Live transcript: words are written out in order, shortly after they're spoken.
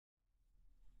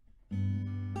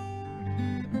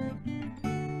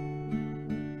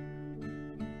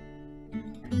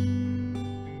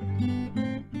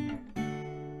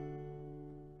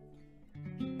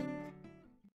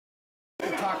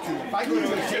If I go to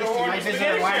a tasting, I visit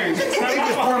a winery, they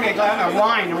just pour me a glass of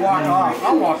wine and walk off.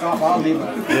 I'll walk off, I'll leave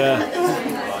it. Yeah.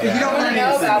 You don't want to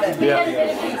know about it.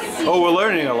 Yeah. Oh, we're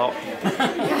learning a lot.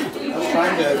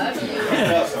 Trying to.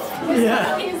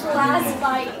 Yeah. His last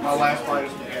bite. My last bite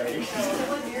is scary.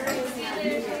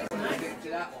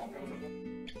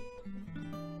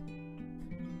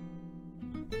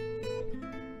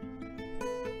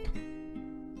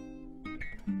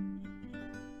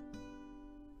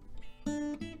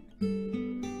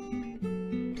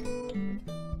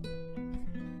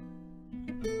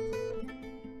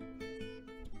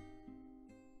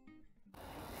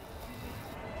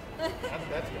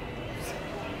 That's good.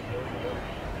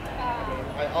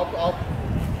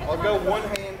 I'll go one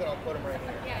hand and I'll put them right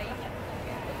here. Yeah, you can.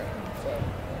 Okay. So,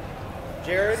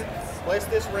 Jarrod, place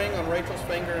this ring on Rachel's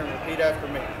finger and repeat after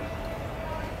me.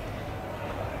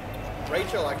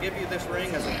 Rachel, I give you this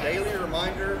ring as a daily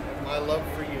reminder of my love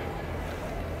for you.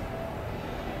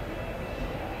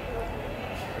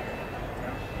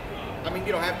 I mean,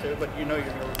 you don't have to, but you know you're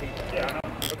going to repeat that. Yeah, I know.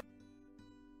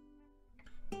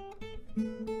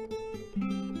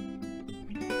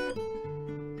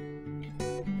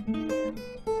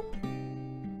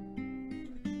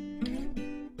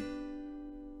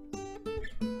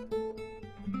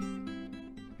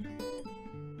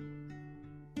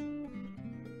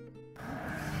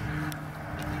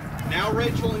 Now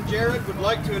Rachel and Jarrod would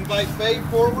like to invite Faye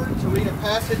forward to read a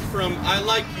passage from I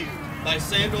Like You by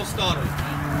Sandal Stoddard.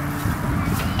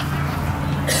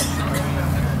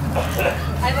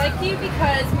 I like you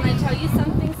because when I tell you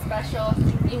something special,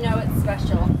 you know it's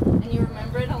special, and you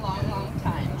remember it a long, long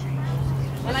time.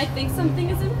 When I think something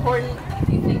is important,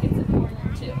 you think it's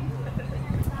important too.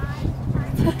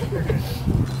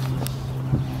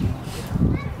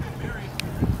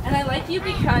 And I like you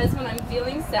because when I'm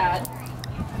feeling sad,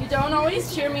 you don't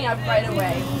always cheer me up right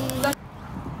away.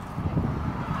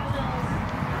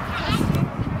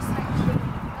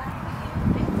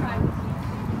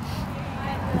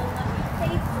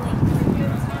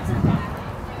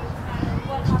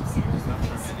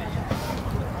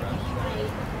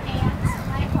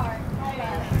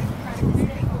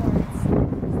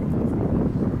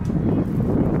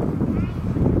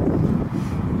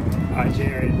 I,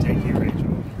 Jarrod, take you,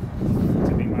 Rachel,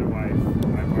 to be my wife,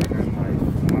 my partner in life,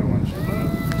 my one true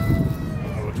love.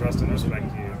 I will trust and respect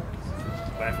you,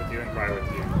 laugh with you and cry with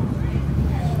you,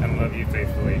 and love you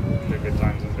faithfully through good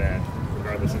times and bad,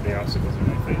 regardless of the obstacles we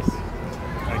may face.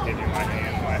 I give you my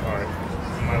hand, my heart,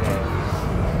 and my love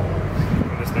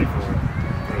from this day forward.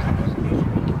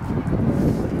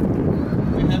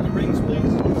 We have the rings,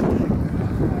 please.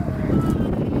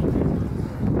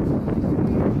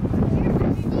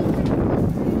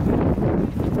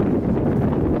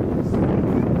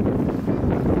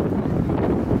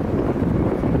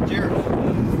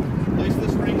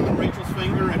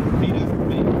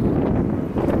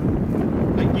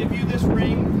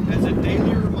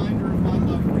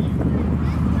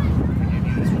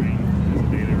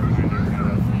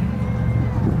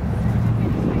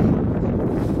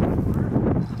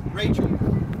 Rachel,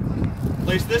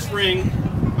 place this ring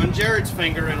on Jarrod's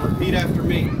finger and repeat after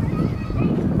me.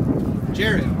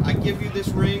 Jarrod, I give you this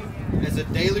ring as a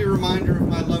daily reminder of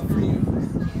my love for you.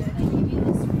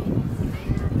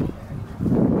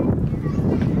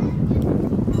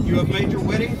 You have made your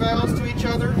wedding vows to each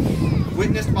other,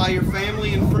 witnessed by your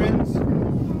family and friends.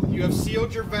 You have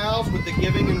sealed your vows with the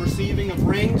giving and receiving of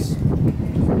rings.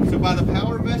 So by the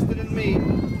power vested in me,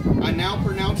 I now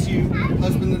pronounce you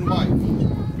husband and wife.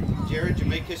 Jarrod, you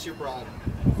may kiss your bride.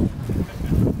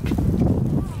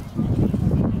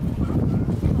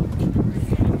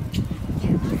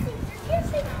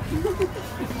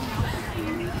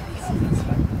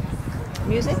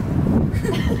 Music?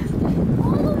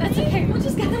 Oh, that's okay. We'll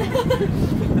just go.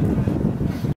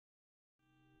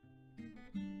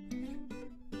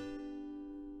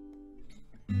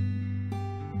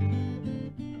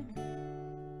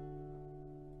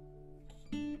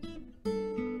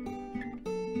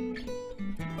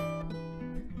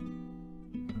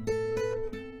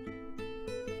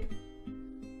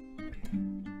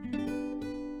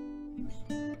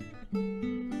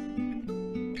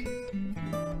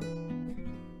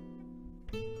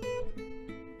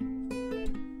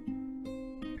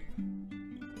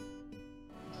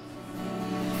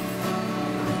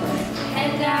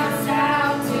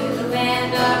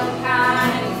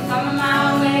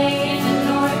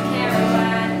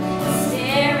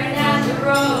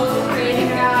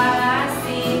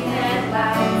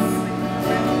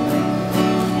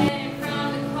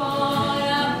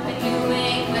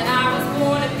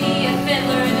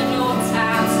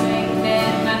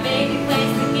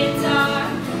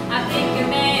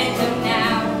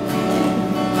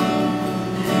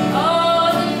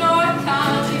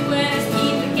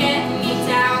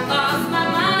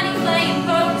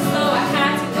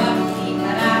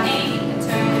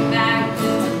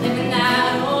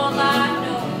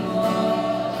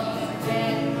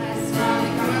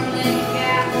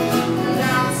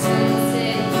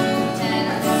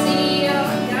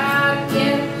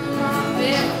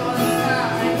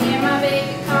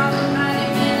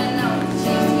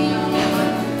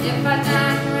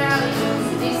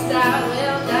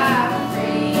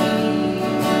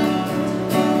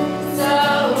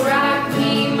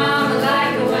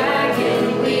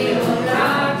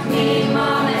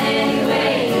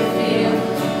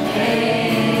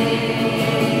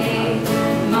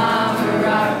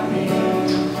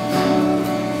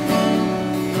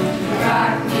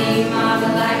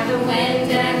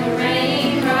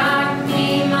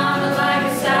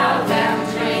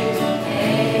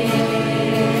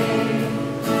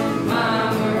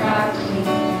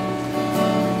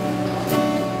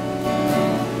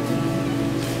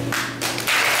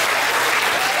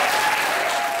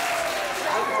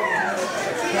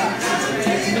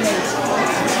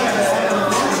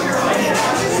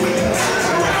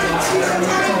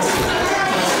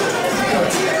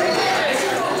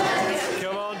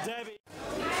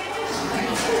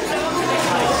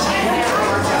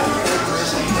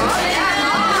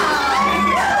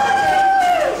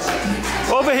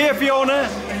 over here,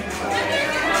 Fiona.